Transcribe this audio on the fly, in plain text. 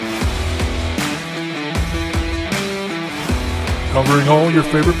covering all your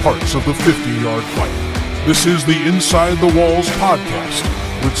favorite parts of the 50-yard fight. This is the Inside the Walls podcast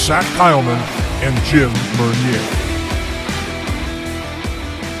with Zach Kyleman and Jim Mernier.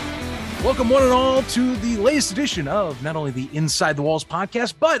 Welcome one and all to the latest edition of not only the Inside the Walls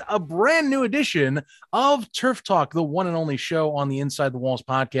podcast, but a brand new edition of Turf Talk, the one and only show on the Inside the Walls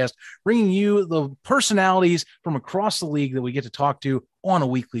podcast, bringing you the personalities from across the league that we get to talk to on a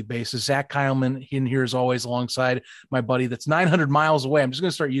weekly basis. Zach Kyleman in here as always alongside my buddy that's 900 miles away. I'm just going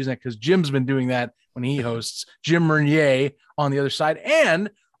to start using it because Jim's been doing that when he hosts, Jim Mernier on the other side. And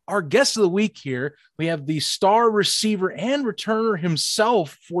our guest of the week here, we have the star receiver and returner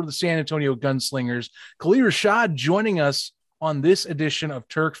himself for the San Antonio Gunslingers, Khalil Rashad, joining us on this edition of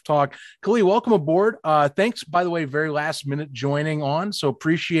Turf Talk. Khalil, welcome aboard. Thanks, by the way, very last minute joining on, so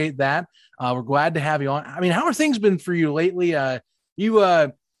appreciate that. We're glad to have you on. I mean, how are things been for you lately? You,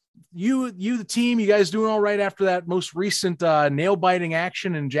 the team, you guys doing all right after that most recent nail-biting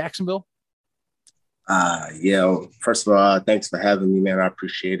action in Jacksonville? Yeah, first of all, thanks for having me, man. I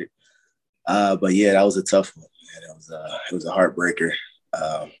appreciate it. But yeah, that was a tough one, man. It was a heartbreaker.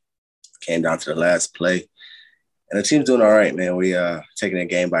 Came down to the last play. And the team's doing all right, man. We taking it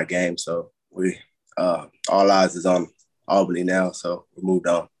game by game. So we all eyes is on Albany now, so we moved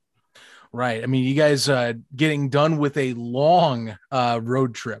on. Right. I mean, you guys getting done with a long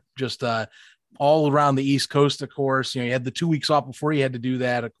road trip, just all around the East Coast, of course. You know, you had the 2 weeks off before you had to do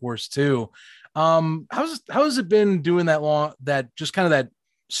that, of course, too. How's it been doing that long, that just kind of that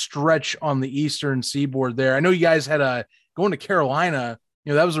stretch on the Eastern Seaboard there? I know you guys had going to Carolina,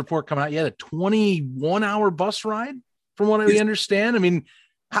 you know, that was a report coming out. You had a 21-hour bus ride from what I understand. I mean,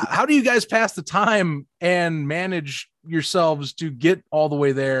 how do you guys pass the time and manage yourselves to get all the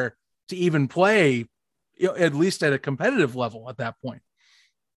way there to even play, you know, at least at a competitive level at that point?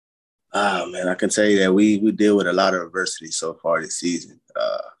 Man, I can tell you that we deal with a lot of adversity so far this season.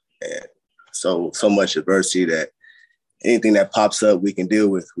 And so much adversity that anything that pops up, we can deal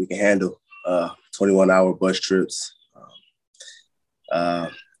with, we can handle. 21-hour bus trips,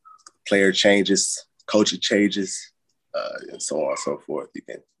 player changes, coaching changes, and so on and so forth. You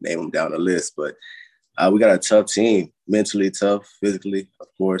can name them down the list, but we got a tough team, mentally tough, physically, of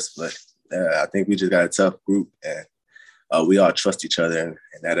course, but I think we just got a tough group, and we all trust each other in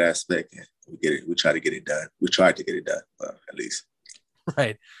that aspect, and we try to get it done. We tried to get it done, at least.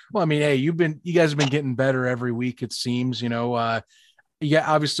 Right. Well, I mean, hey, you guys have been getting better every week, it seems. You know,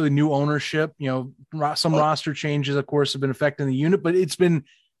 yeah, obviously new ownership, you know, some roster changes, of course, have been affecting the unit, but it's been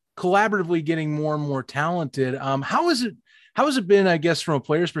collaboratively getting more and more talented. How has it been, I guess, from a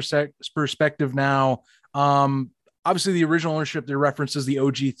player's perspective now? Obviously, the original ownership, there references the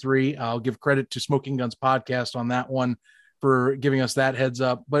OG3. I'll give credit to Smoking Guns podcast on that one for giving us that heads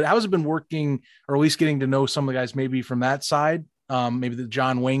up. But how has it been working, or at least getting to know some of the guys maybe from that side? Maybe the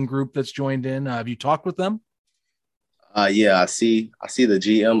John Wayne group that's joined in. Have you talked with them? Yeah, I see the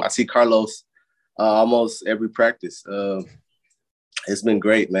GM. I see Carlos almost every practice. It's been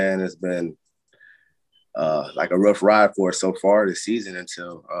great, man. It's been like a rough ride for us so far this season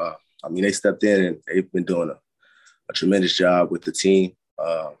until, they stepped in and they've been doing a tremendous job with the team.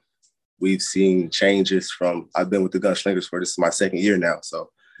 We've seen changes I've been with the Gunslingers for this is my second year now. So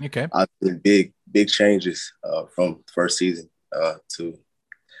okay, I've seen big changes from first season to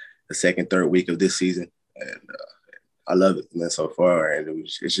the second, third week of this season. And I love it, man, so far. And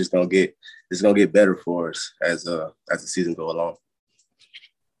it's just going to get better for us as the season go along.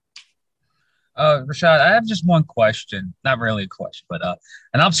 Rashad, I have just one question. Not really a question, but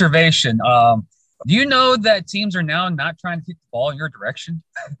an observation. Do you know that teams are now not trying to kick the ball in your direction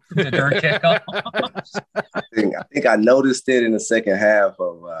during kickoff? I think I noticed it in the second half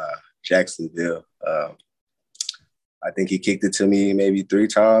of Jacksonville. I think he kicked it to me maybe 3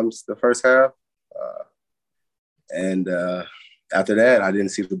 times the first half. And after that, I didn't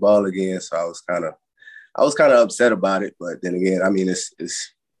see the ball again. So I was kind of upset about it. But then again, I mean,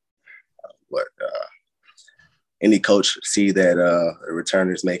 it's what any coach see that a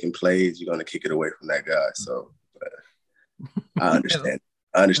returner's making plays, you're going to kick it away from that guy. So I understand.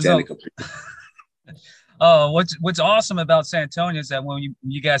 I understand it completely. What's awesome about San Antonio is that when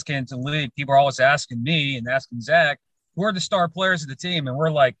you guys came into the league, people are always asking me and asking Zach, who are the star players of the team? And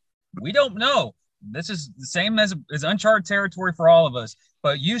we're like, we don't know. This is the same as uncharted territory for all of us.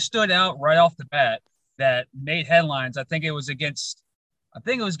 But you stood out right off the bat that made headlines. I think it was against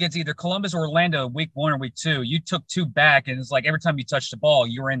either Columbus or Orlando week 1 or week 2. You took 2 back, and it's like every time you touched the ball,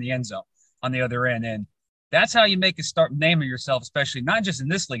 you were in the end zone on the other end. And that's how you make a start naming yourself, especially not just in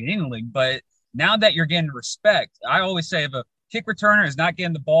this league, in any league, but now that you're getting respect. I always say if a kick returner is not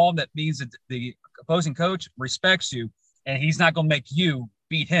getting the ball, that means that the opposing coach respects you. and he's not going to make you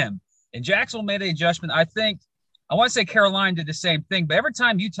beat him. And Jacksonville made the adjustment. I want to say Carolina did the same thing, but every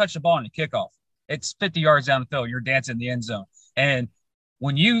time you touch the ball in a kickoff, it's 50 yards down the field. You're dancing in the end zone. And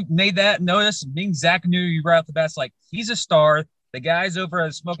when you made that notice, me and Zach knew you right off the bat. It's like, he's a star. The guys over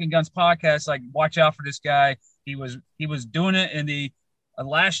at Smoking Guns podcast, like, watch out for this guy. He was doing it in the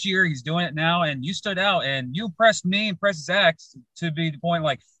last year. He's doing it now. And you stood out and you impressed me, impressed Zach to be the point,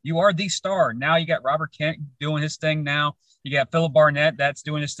 like, you are the star. Now you got Robert Kent doing his thing now. You got Philip Barnett that's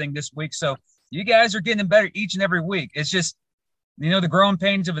doing his thing this week. So you guys are getting better each and every week. It's just, the growing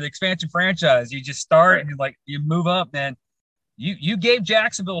pains of an expansion franchise. You just start and you move up, and you gave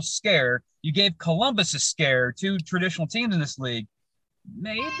Jacksonville a scare. You gave Columbus a scare, 2 traditional teams in this league.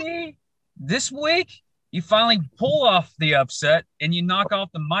 Maybe this week you finally pull off the upset and you knock off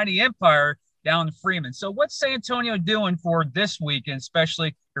the mighty Empire down in Freeman. So what's San Antonio doing for this week? And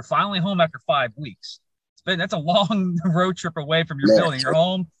especially you're finally home after 5 weeks. That's a long road trip away from your building. You're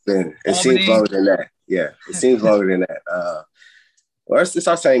home. It seems longer than that. Yeah, it seems longer than that. Well, it's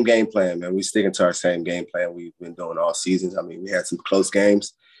our same game plan, man. We sticking to our same game plan we've been doing all seasons. I mean, we had some close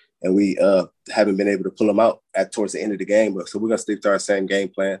games, and we haven't been able to pull them out towards the end of the game. So we're gonna stick to our same game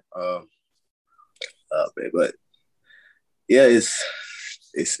plan. But yeah,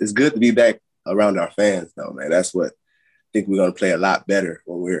 it's good to be back around our fans, though, man. That's what I think we're gonna play a lot better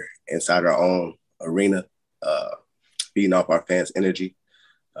when we're inside our own arena, feeding off our fans' energy.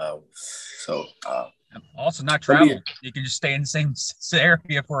 Also, not travel. You can just stay in the same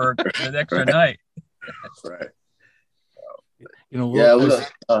area for an extra night. That's right. We're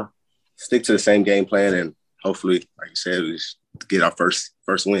gonna stick to the same game plan, and hopefully, like you said, we get our first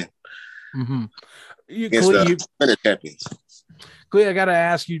win against the champions. Clay, I got to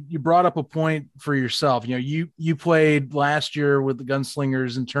ask you. You brought up a point for yourself. You played last year with the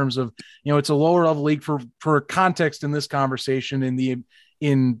Gunslingers in terms of it's a lower level league for context in this conversation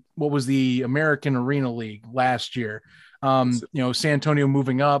in what was the American Arena League last year. San Antonio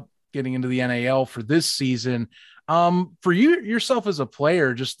moving up, getting into the NAL for this season. For you yourself as a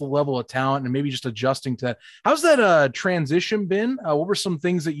player, just the level of talent and maybe just adjusting to that. How's that transition been? What were some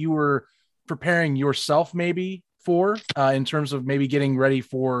things that you were preparing yourself maybe for in terms of maybe getting ready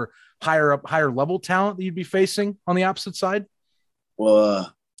for higher level talent that you'd be facing on the opposite side?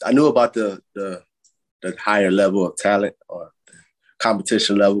 Well, I knew about the higher level of talent or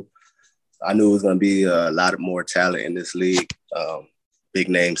competition level. I knew it was going to be a lot more talent in this league, big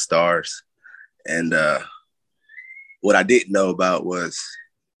name stars. And what I didn't know about was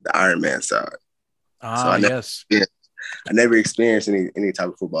the Ironman side. I never experienced any type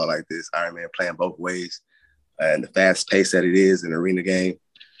of football like this. Ironman playing both ways and the fast pace that it is in an arena game.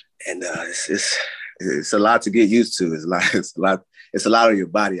 And it's a lot to get used to. It's a lot on your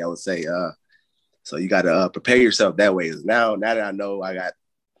body, I would say. So you got to prepare yourself that way. Now that I know I got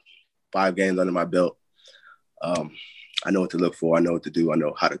 5 games under my belt, I know what to look for. I know what to do. I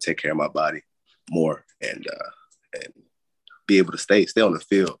know how to take care of my body more and be able to stay on the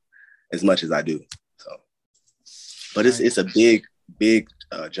field as much as I do. So, but it's a big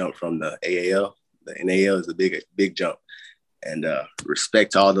jump from the AAL. The NAL is a big jump, and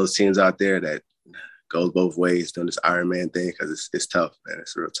respect to all those teams out there that goes both ways doing this Ironman thing because it's tough, man.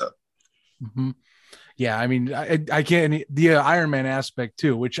 It's real tough. Mm-hmm. Yeah, I mean, I can't the Ironman aspect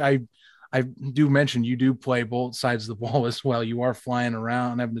too, which I do mention. You do play both sides of the ball as well. You are flying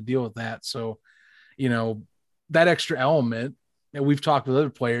around and having to deal with that. So, that extra element. And we've talked with other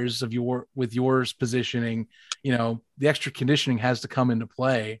players with yours positioning. The extra conditioning has to come into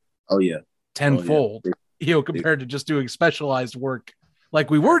play. Oh yeah, tenfold. Compared to just doing specialized work like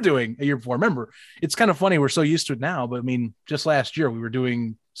we were doing a year before. Remember, it's kind of funny. We're so used to it now, but I mean, just last year we were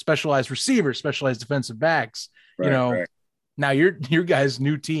doing specialized receivers, specialized defensive backs, right. Now your guys'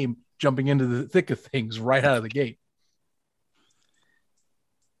 new team jumping into the thick of things right out of the gate.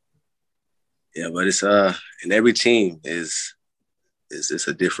 Yeah, but it's and every team is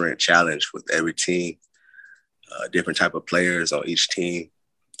a different challenge with every team, different type of players on each team.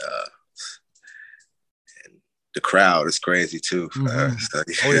 And the crowd is crazy too. Mm-hmm.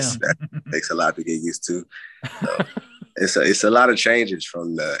 That takes a lot to get used to. So it's a lot of changes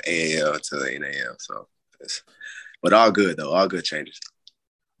from the AAL to the NAL. So, but all good though, all good changes.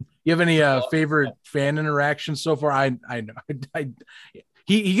 You have any favorite fan interactions so far? I know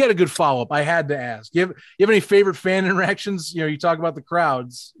he got a good follow up. I had to ask. You have any favorite fan interactions? You talk about the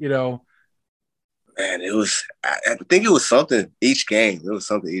crowds. Man, it was. I think it was something each game. It was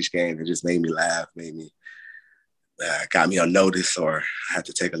something each game that just made me laugh, got me on notice, or I had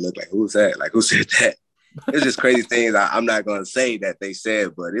to take a look. Like, who's that? Like, who said that? It was just crazy things. I'm not going to say that they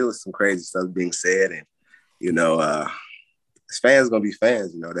said, but it was some crazy stuff being said, and fans gonna be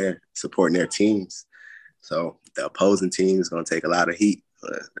fans. They're supporting their teams, so the opposing team is gonna take a lot of heat.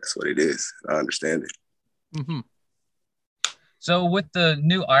 That's what it is. I understand it. Mm-hmm. So with the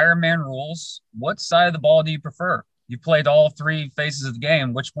new Ironman rules, what side of the ball do you prefer? You played all three phases of the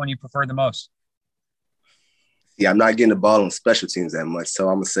game. Which one you prefer the most? Yeah, I'm not getting the ball on special teams that much, so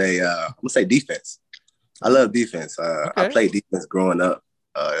I'm gonna say defense. I love defense. I played defense growing up.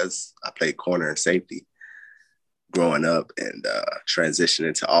 I played corner and safety growing up, and transitioned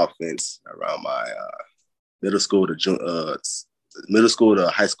into offense around my middle school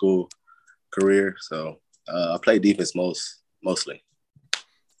to high school career. So I played defense mostly.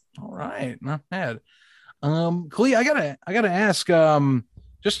 All right, not bad. Khalil, I gotta ask,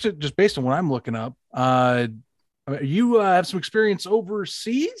 just based on what I'm looking up, you have some experience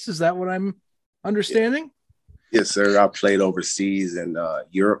overseas. Is that what I'm understanding? Yes, sir. I played overseas in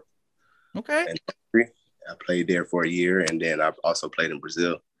Europe. Okay. And I played there for a year, and then I've also played in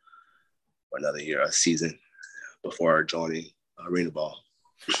Brazil for another year, a season before joining Arena Ball.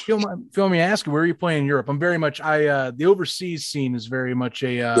 Feel me asking, where are you playing in Europe? I'm very much the overseas scene is very much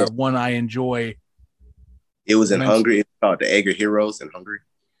a one I enjoy. It was in Hungary. It's called the Eger Heroes in Hungary.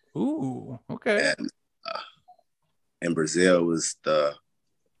 Ooh, okay. And in Brazil was the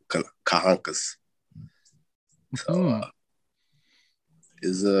Cajancas. So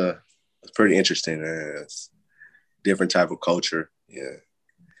it's pretty interesting. It's different type of culture. Yeah,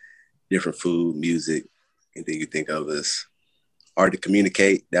 different food, music, anything you think of is hard to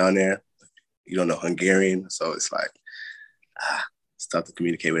communicate down there. You don't know Hungarian, so it's like it's tough to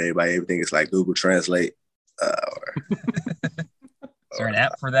communicate with everybody. Everything is like Google Translate. Is there an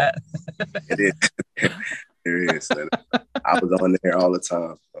app for that? It is. There is. I was on there all the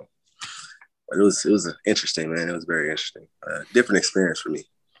time. So. But it was interesting, man. It was very interesting. Different experience for me.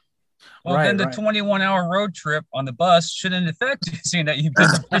 Well, then the 21-hour road trip on the bus shouldn't affect you, seeing that you've been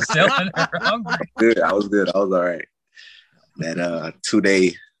to Brazil and are hungry. I was good. I was all right. That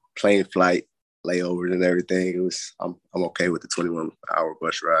 2-day plane flight, layovers and everything. I'm okay with the 21-hour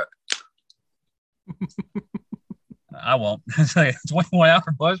bus ride. I won't. It's like a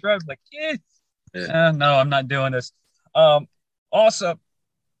 21-hour bus ride. I'm like, no, I'm not doing this. Also,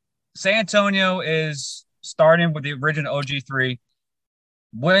 San Antonio is starting with the original OG3.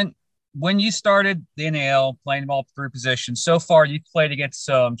 When you started the NAL, playing all three positions, so far you've played against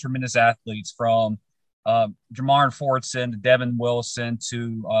some tremendous athletes, from Jermar Fordson to Devin Wilson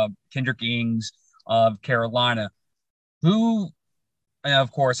to Kendrick Ings of Carolina. Who, and of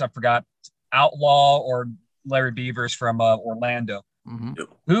course, I forgot Outlaw or Larry Beavers from Orlando. Mm-hmm.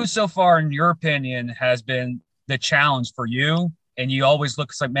 Who so far, in your opinion, has been the challenge for you? And you always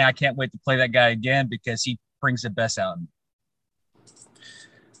look like, man, I can't wait to play that guy again because he brings the best out of me.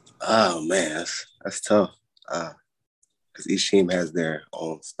 Oh, man, that's tough. Because each team has their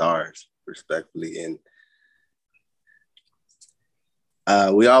own stars, respectfully.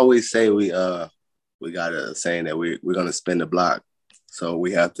 And we always say we got a saying that we're going to spin the block. So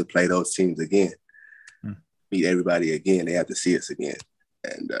we have to play those teams again, meet everybody again. They have to see us again.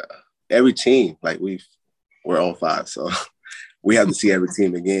 And every team, like we're on 5. So we have to see every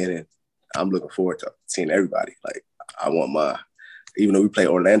team again. And I'm looking forward to seeing everybody. Like, I want even though we played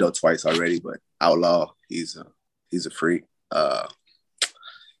Orlando twice already, but Outlaw, he's a freak. Of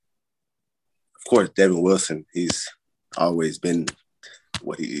course, Devin Wilson, he's always been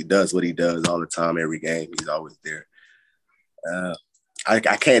what he does all the time, every game. He's always there.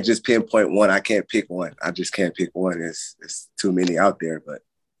 I can't just pinpoint one. I can't pick one. I just can't pick one. It's too many out there. But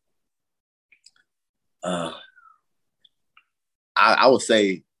I would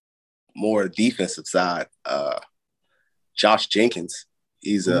say more defensive side. Josh Jenkins,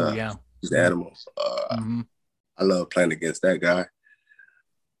 he's an animal. I love playing against that guy.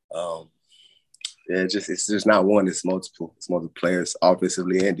 It's just not one. It's multiple. It's multiple players,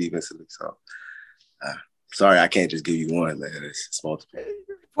 offensively and defensively. So, sorry, I can't just give you one, man. It's multiple.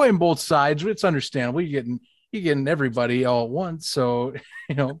 You're playing both sides. It's understandable. You're getting everybody all at once. So,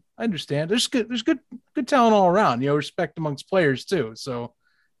 I understand. There's good talent all around. Respect amongst players too. So,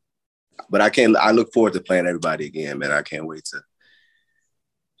 but I look forward to playing everybody again, man. I can't wait to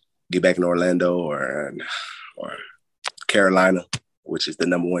get back in Orlando or Carolina, which is the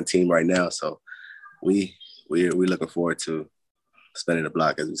number 1 team right now. So we're looking forward to spinning the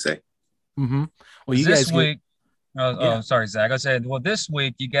block, as we say. Mm-hmm. Well, you this guys week. Sorry, Zach. I said, well, this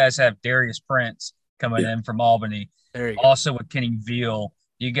week you guys have Darius Prince coming in from Albany. There you go. Also with Kenny Veal,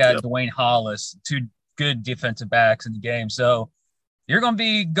 you got Dwayne Hollis, 2 good defensive backs in the game. So you're going to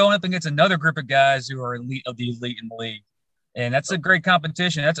be going up against another group of guys who are elite of the elite in the league. And that's a great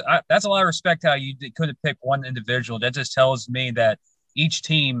competition. That's a lot of respect how you couldn't pick one individual. That just tells me that each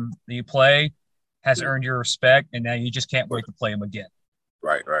team that you play has earned your respect, and now you just can't wait to play them again.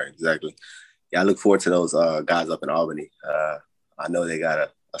 Right, exactly. Yeah, I look forward to those guys up in Albany. I know they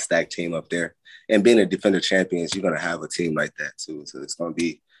got a stacked team up there. And being a defender champions, you're going to have a team like that too. So it's going to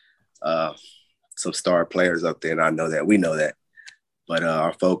be some star players up there, and I know that. We know that. But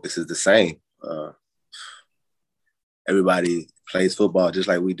our focus is the same. Everybody plays football just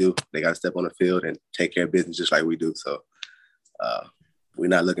like we do. They got to step on the field and take care of business just like we do. So we're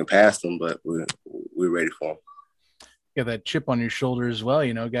not looking past them, but we're ready for them. You got that chip on your shoulder as well,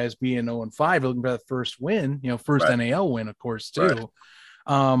 guys being 0-5, looking for that first win, first Right. NAL win, of course, too.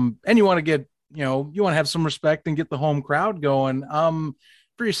 Right. And you want to get, you want to have some respect and get the home crowd going.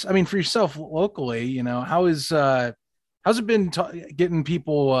 For yourself locally, how's it been getting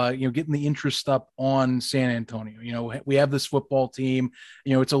people, getting the interest up on San Antonio? We have this football team,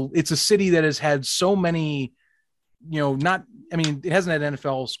 it's a city that has had so many, it hasn't had an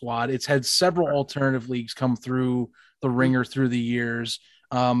NFL squad. It's had several alternative leagues come through the ringer through the years.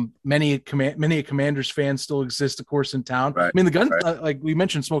 Many Commanders fans still exist, of course, in town. Right. The Guns, like we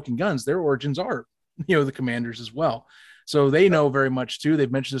mentioned, Smoking Guns, their origins are, the Commanders as well. So they know very much too.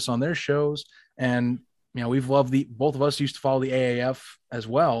 They've mentioned this on their shows, and we've loved both of us used to follow the AAF as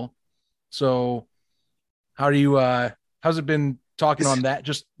well. So how's it been talking on that?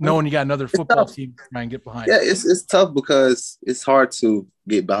 Just knowing you got another football team to try and get behind. Yeah, it's tough because it's hard to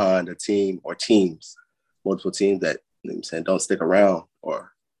get behind a team or teams, multiple teams that don't stick around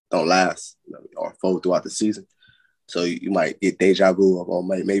or don't last, or fold throughout the season. So you might get deja vu of,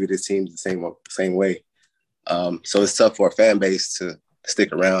 maybe this team's the same way. So it's tough for a fan base to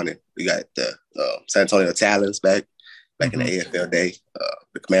stick around. And we got the San Antonio Talons back in the AFL day.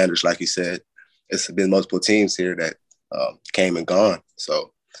 The Commanders, like you said, it's been multiple teams here that came and gone.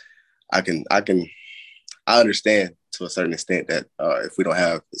 So I understand to a certain extent that if we don't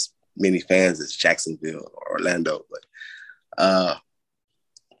have as many fans as Jacksonville or Orlando, but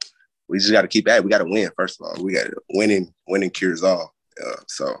we just got to keep at it. We got to win, first of all. We got winning cures all.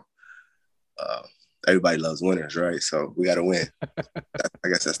 So everybody loves winners, right? So we got to win. I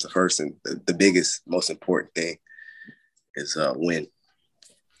guess that's the first and the biggest, most important thing is win.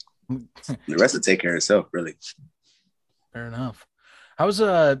 The rest will take care of itself, really. Fair enough. How's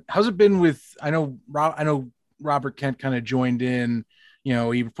it been with? I know Robert Kent kind of joined in. He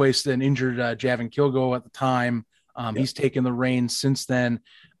replaced an injured Javin Kilgo at the time. He's taken the reins since then.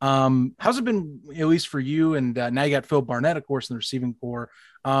 How's it been, at least for you? And now you got Phil Barnett, of course, in the receiving corps.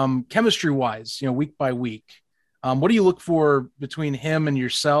 Chemistry wise, week by week, what do you look for between him and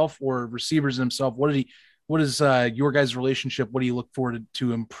yourself, or receivers and himself? What is your guys' relationship? What do you look for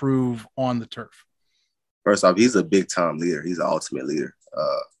to improve on the turf? First off, he's a big time leader. He's an ultimate leader.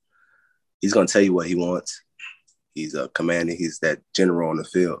 He's going to tell you what he wants. He's a commander. He's that general on the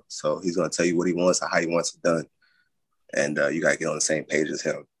field. So he's going to tell you what he wants and how he wants it done. And you got to get on the same page as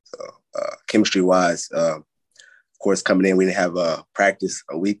him. So chemistry-wise, of course, coming in, we didn't have practice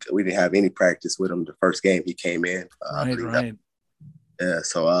a week. We didn't have any practice with him the first game he came in. Right. Yeah,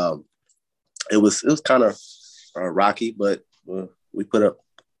 so it was kind of rocky, but we put up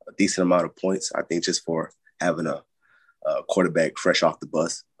a decent amount of points, I think, just for having a quarterback fresh off the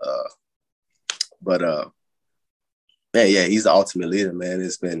bus. But he's the ultimate leader, man.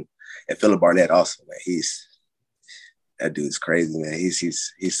 And Philip Barnett also, man. That dude's crazy, man.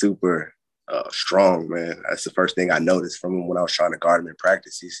 He's super strong, man. That's the first thing I noticed from him when I was trying to guard him in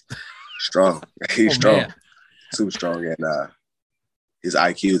practice. He's strong. He's strong, man. Super strong, and his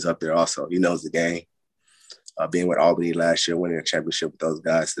IQ is up there also. He knows the game. Being with Albany last year, winning a championship with those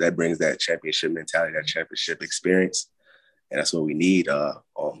guys, so that brings that championship mentality, that championship experience, and that's what we need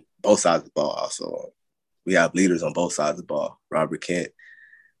on both sides of the ball. Also, we have leaders on both sides of the ball: Robert Kent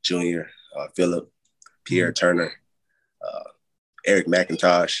Jr., Philip, Pierre Turner, Eric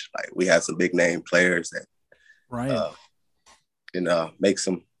McIntosh. Like, we have some big name players that can make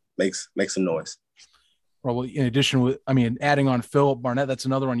some noise. Well, in addition, adding on Philip Barnett, that's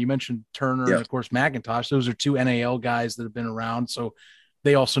another one. You mentioned Turner and, of course, McIntosh. Those are two NAL guys that have been around. So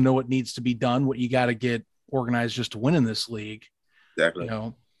they also know what needs to be done, what you got to get organized just to win in this league. Exactly.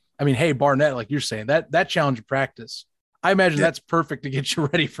 Hey, Barnett, like you're saying, that challenge of practice, I imagine that's perfect to get you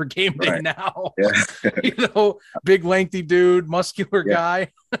ready for game day now. Yeah. Big, lengthy dude, muscular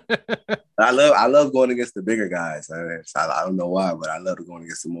guy. I love going against the bigger guys. I don't know why, but I love going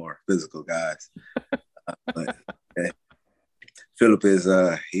against the more physical guys. But Philip is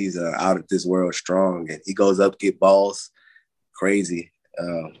he's out of this world strong, and he goes up, get balls, crazy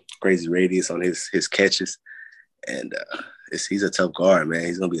radius on his catches, and he's a tough guard, man.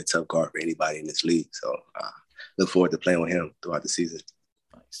 He's gonna be a tough guard for anybody in this league. So look forward to playing with him throughout the season.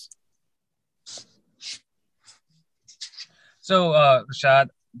 Nice. So, Rashad,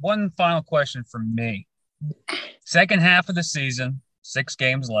 one final question from me. Second half of the season, 6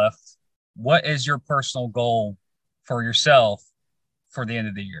 games left. What is your personal goal for yourself for the end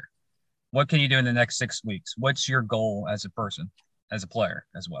of the year? What can you do in the next 6 weeks? What's your goal as a person, as a player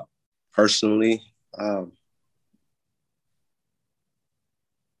as well? Personally, I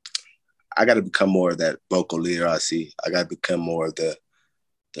got to become more of that vocal leader I see. I got to become more of the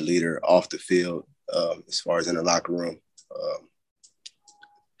leader off the field as far as in the locker room.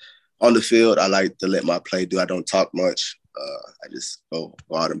 On the field, I like to let my play do. I don't talk much. I just go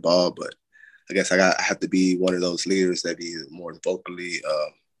out and ball. But I guess I have to be one of those leaders that be more vocally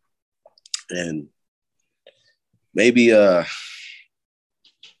and maybe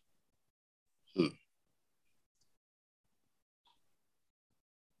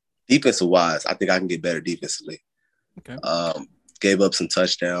defensive wise, I think I can get better defensively. Okay. Gave up some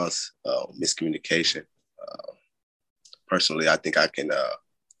touchdowns, miscommunication. Personally, I think I can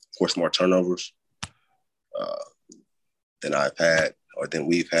force more turnovers than I've had or than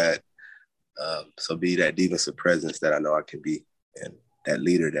we've had. So be that defensive presence that I know I can be and that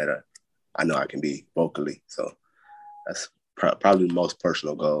leader that I know I can be vocally. So that's probably the most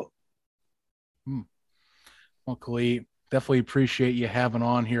personal goal. Well, Khalid, definitely appreciate you having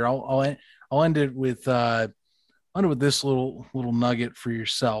on here. I'll end it with this little nugget for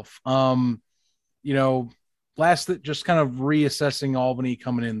yourself. Just kind of reassessing Albany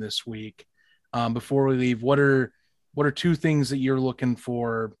coming in this week. Before we leave, what are 2 things that you're looking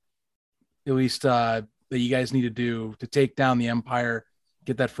for, at least that you guys need to do to take down the Empire,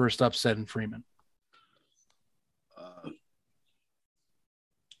 get that first upset in Freeman?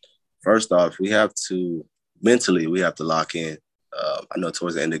 First off, we have to lock in. I know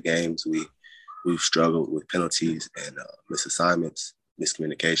towards the end of games, we've struggled with penalties and misassignments,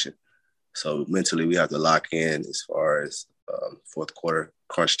 miscommunication. So mentally, we have to lock in as far as fourth quarter,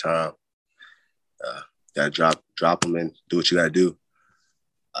 crunch time. Got to drop them and do what you got to do.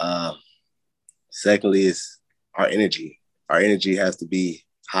 Secondly is our energy. Our energy has to be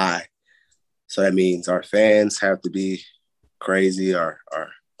high. So that means our fans have to be crazy, our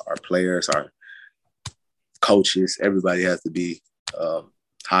players, our coaches, everybody has to be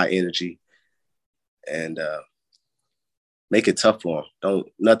high energy and make it tough for them.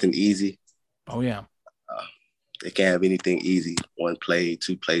 Nothing easy. Oh, yeah. It can't have anything easy. 1 play,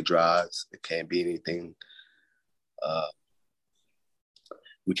 2 play drives. It can't be anything.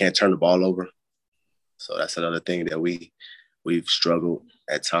 We can't turn the ball over. So that's another thing that we've struggled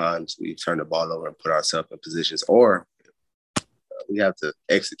at times. We've turned the ball over and put ourselves in positions, or we have to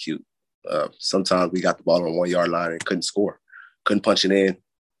execute. Sometimes we got the ball on 1 yard line and couldn't score, couldn't punch it in,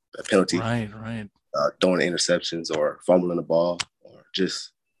 a penalty. Right. Throwing interceptions or fumbling the ball or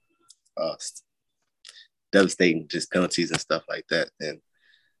just devastating just penalties and stuff like that. And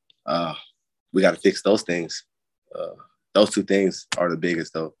we got to fix those things. Those 2 things are the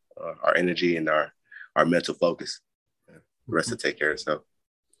biggest, though, our energy and our mental focus. The rest will take care of itself.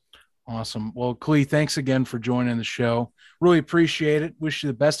 Awesome. Well, Khalid, thanks again for joining the show. Really appreciate it. Wish you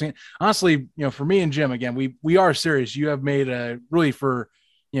the best. Honestly, for me and Jim, again, we are serious. You have made really for,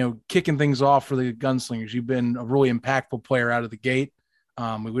 kicking things off for the Gunslingers. You've been a really impactful player out of the gate.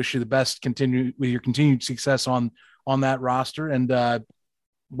 We wish you the best. Continue with your continued success on that roster. And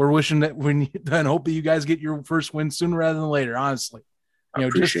we're wishing that and hope that you guys get your first win sooner rather than later, honestly.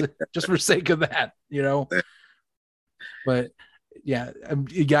 Just for sake of that, But yeah,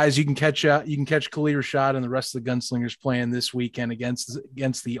 guys, you can catch Khalid Rashad and the rest of the Gunslingers playing this weekend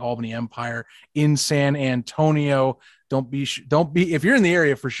against the Albany Empire in San Antonio. Don't be if you're in the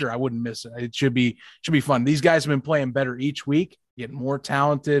area, for sure, I wouldn't miss it. It should be fun. These guys have been playing better each week, getting more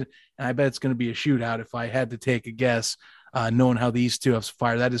talented, and I bet it's going to be a shootout if I had to take a guess, knowing how these 2 have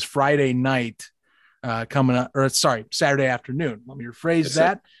fired. That is Friday night coming up, or Saturday afternoon. Let me rephrase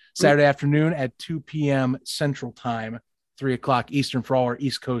that. Saturday afternoon at 2 p.m. Central Time, 3 o'clock Eastern for all our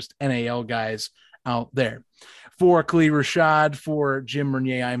East Coast NAL guys out there. For Khalid Rashad, for Jim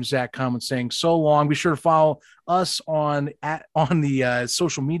Bernier, I'm Zach Common saying so long. Be sure to follow us on the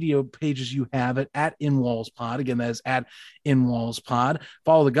social media pages you have it at InWallsPod. Again, that is at InWallsPod.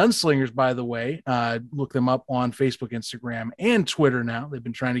 Follow the Gunslingers, by the way. Look them up on Facebook, Instagram, and Twitter now. They've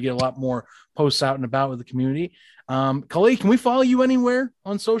been trying to get a lot more posts out and about with the community. Khalid, can we follow you anywhere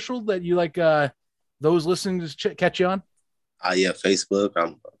on social that you like those listening to catch you on? Yeah, Facebook.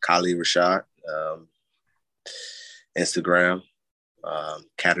 I'm Khalid Rashad. Instagram,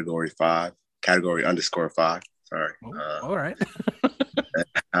 category _5. Sorry. All right.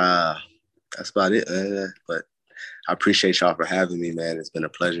 That's about it. But I appreciate y'all for having me, man. It's been a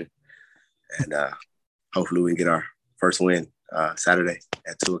pleasure. And hopefully we can get our first win Saturday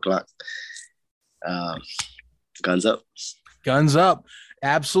at 2:00. Guns up. Guns up.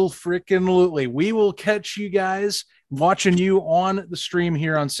 Absolutely. We will catch you guys watching you on the stream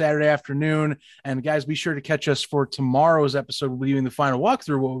here on Saturday afternoon. And guys, be sure to catch us for tomorrow's episode. We'll be doing the final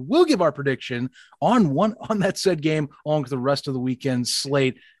walkthrough. We'll give our prediction on that said game, along with the rest of the weekend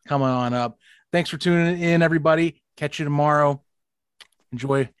slate coming on up. Thanks for tuning in, everybody. Catch you tomorrow.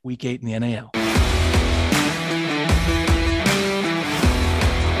 Enjoy week 8 in the NAL.